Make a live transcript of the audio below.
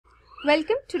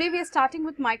Welcome. Today we are starting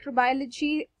with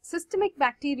microbiology, systemic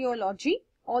bacteriology.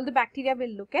 All the bacteria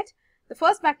we'll look at. The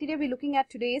first bacteria we're looking at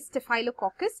today is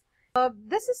Staphylococcus.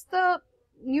 This is the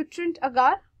nutrient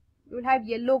agar. You will have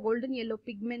yellow, golden yellow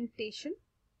pigmentation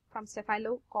from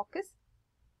Staphylococcus,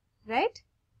 right?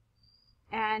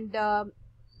 And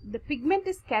the pigment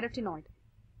is carotenoid.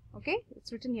 Okay,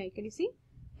 it's written here. Can you see?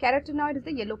 Carotenoid is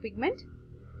the yellow pigment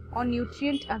on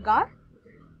nutrient agar.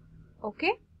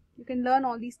 Okay. You can learn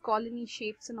all these colony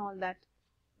shapes and all that.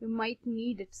 You might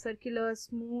need it. Circular,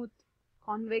 smooth,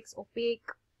 convex, opaque,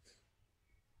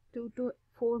 2 to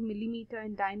 4 millimeter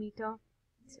in diameter,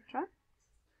 etc.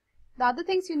 The other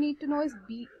things you need to know is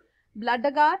blood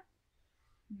agar.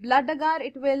 Blood agar,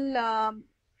 it will,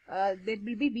 there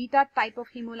will be beta type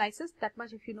of hemolysis. That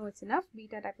much if you know it's enough.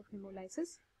 Beta type of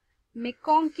hemolysis.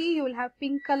 McConkey, you will have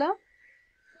pink color.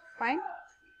 Fine.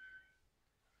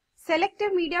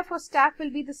 Selective media for staph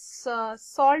will be this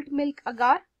salt milk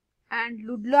agar and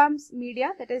Ludlam's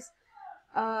media, that is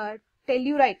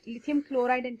tellurite, lithium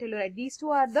chloride and tellurite. These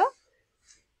two are the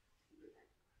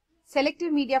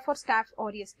selective media for staph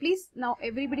aureus. Please now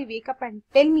everybody wake up and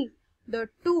tell me the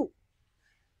two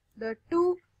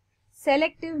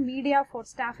selective media for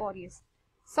staph aureus.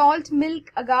 Salt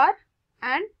milk agar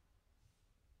and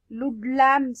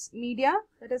Ludlam's media,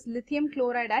 that is lithium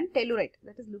chloride and tellurite,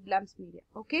 that is Ludlam's media.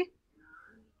 Okay.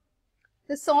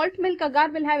 The salt milk agar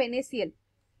will have NaCl.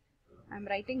 I am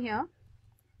writing here.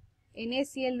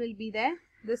 NaCl will be there.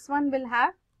 This one will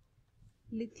have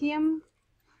lithium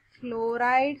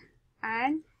chloride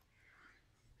and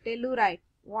tellurite.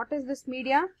 What is this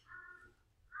media?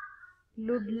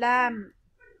 Ludlam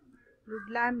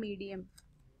medium.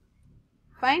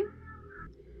 Fine.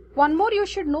 One more you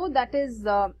should know, that is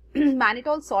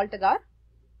mannitol salt agar.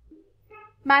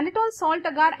 Mannitol salt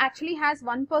agar actually has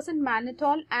 1%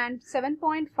 mannitol and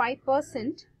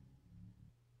 7.5%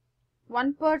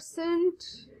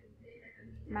 1%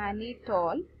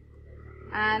 mannitol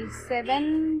and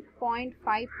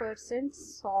 7.5%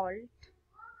 salt.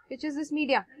 Which is this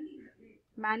media?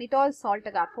 Mannitol salt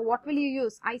agar. For what will you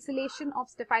use? Isolation of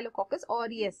Staphylococcus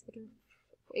aureus. It will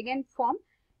again form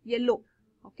yellow.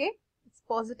 Okay. It's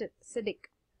positive, acidic.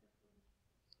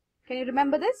 Can you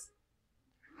remember this?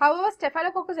 However,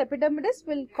 Staphylococcus epidermidis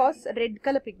will cause red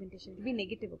color pigmentation. It will be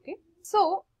negative. Okay.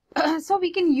 So,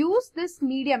 we can use this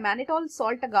media, mannitol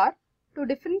salt agar, to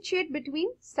differentiate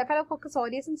between Staphylococcus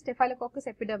aureus and Staphylococcus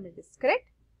epidermidis. Correct?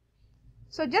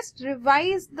 So, just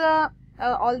revise the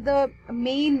all the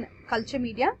main culture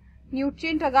media.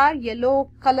 Nutrient agar, yellow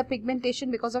color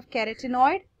pigmentation because of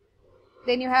carotenoid.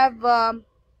 Then you have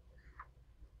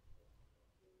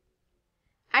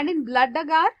and in blood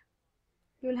agar,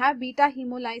 you will have beta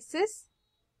hemolysis.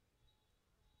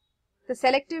 The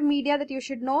selective media that you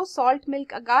should know, salt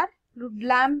milk agar,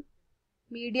 Ludlam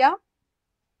media.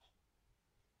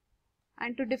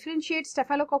 And to differentiate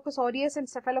Staphylococcus aureus and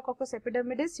Staphylococcus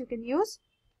epidermidis, you can use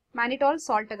mannitol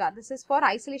salt agar. This is for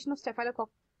isolation of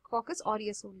Staphylococcus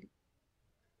aureus only.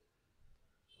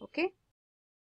 Okay.